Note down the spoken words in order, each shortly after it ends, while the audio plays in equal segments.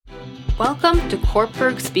Welcome to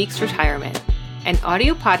Kortberg Speaks Retirement, an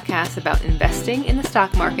audio podcast about investing in the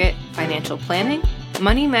stock market, financial planning,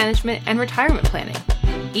 money management, and retirement planning.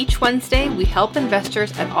 Each Wednesday, we help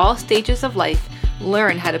investors at all stages of life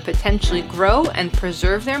learn how to potentially grow and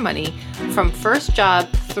preserve their money from first job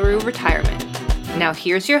through retirement. Now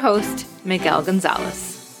here's your host, Miguel Gonzalez.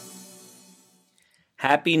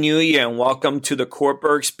 Happy New Year and welcome to the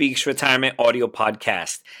Kortberg Speaks Retirement audio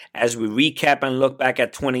podcast. As we recap and look back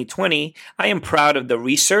at 2020, I am proud of the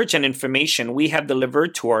research and information we have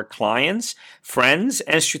delivered to our clients, friends,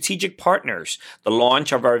 and strategic partners. The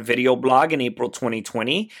launch of our video blog in April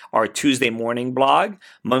 2020, our Tuesday morning blog,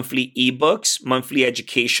 monthly ebooks, monthly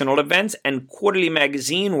educational events, and quarterly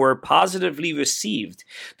magazine were positively received.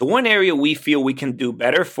 The one area we feel we can do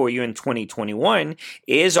better for you in 2021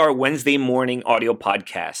 is our Wednesday morning audio podcast.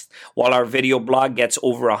 While our video blog gets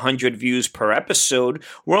over 100 views per episode,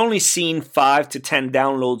 we're only seeing 5 to 10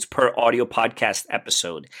 downloads per audio podcast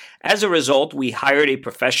episode. As a result, we hired a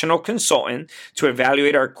professional consultant to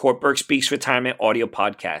evaluate our Kortberg Speaks Retirement audio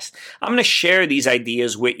podcast. I'm going to share these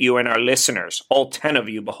ideas with you and our listeners, all 10 of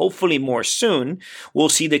you, but hopefully more soon. We'll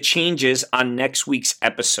see the changes on next week's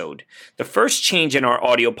episode. The first change in our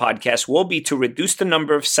audio podcast will be to reduce the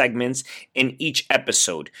number of segments in each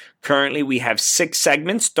episode. Currently, we have 6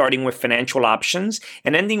 segments, starting with financial options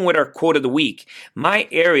and ending with our quote of the week. My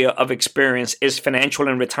area of experience is financial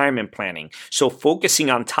and retirement planning, so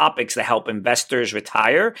focusing on topics that help investors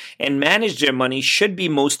retire and manage their money should be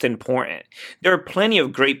most important. There are plenty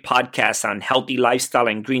of great podcasts on healthy lifestyle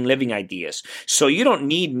and green living ideas, so you don't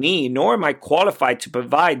need me, nor am I qualified to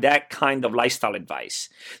provide that kind of lifestyle advice.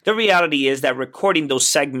 The reality is that recording those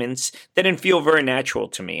segments didn't feel very natural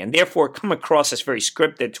to me, and therefore come across as very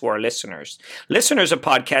scripted to our listeners. Listeners of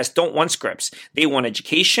podcasts don't want scripts. They want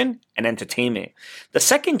education and entertainment. The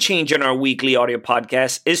second change in our weekly audio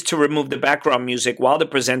podcast is to remove the background music while the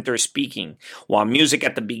presenter is speaking. While music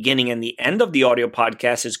at the beginning and the end of the audio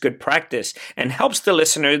podcast is good practice and helps the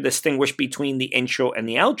listener distinguish between the intro and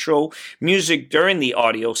the outro, music during the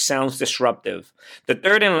audio sounds disruptive. The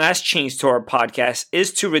third and last change to our podcast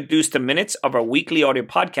is to reduce the minutes of our weekly audio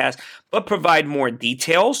podcast, but provide more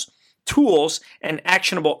details, tools, and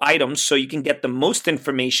actionable items so you can get the most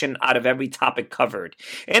information out of every topic covered.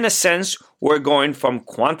 In a sense, we're going from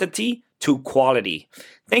quantity to quality.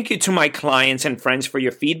 Thank you to my clients and friends for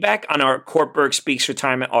your feedback on our Kortberg Speaks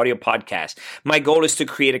Retirement audio podcast. My goal is to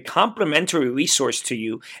create a complimentary resource to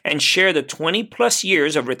you and share the 20 plus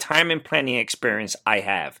years of retirement planning experience I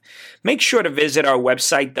have. Make sure to visit our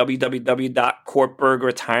website,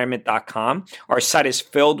 www.kortbergretirement.com. Our site is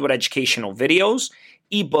filled with educational videos,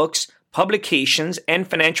 ebooks, publications, and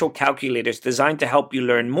financial calculators designed to help you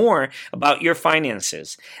learn more about your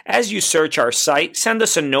finances. As you search our site, send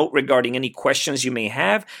us a note regarding any questions you may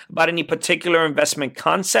have about any particular investment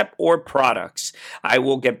concept or products. I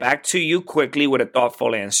will get back to you quickly with a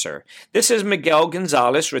thoughtful answer. This is Miguel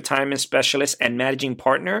Gonzalez, retirement specialist and managing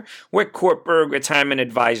partner with Kortberg Retirement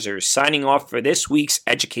Advisors, signing off for this week's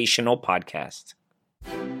educational podcast.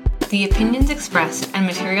 The opinions expressed and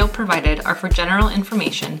material provided are for general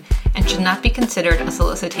information and should not be considered a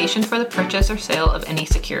solicitation for the purchase or sale of any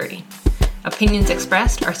security. Opinions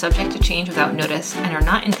expressed are subject to change without notice and are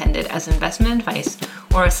not intended as investment advice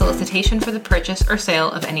or a solicitation for the purchase or sale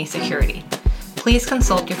of any security. Please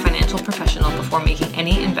consult your financial professional before making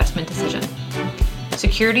any investment decision.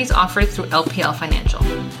 Securities offered through LPL Financial.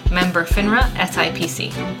 Member FINRA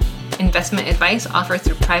SIPC. Investment advice offered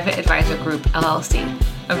through Private Advisor Group, LLC,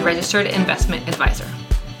 a registered investment advisor.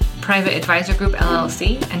 Private Advisor Group,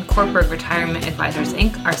 LLC, and Kortberg Retirement Advisors,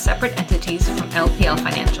 Inc. are separate entities from LPL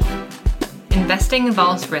Financial. Investing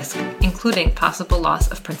involves risk, including possible loss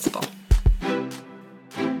of principal.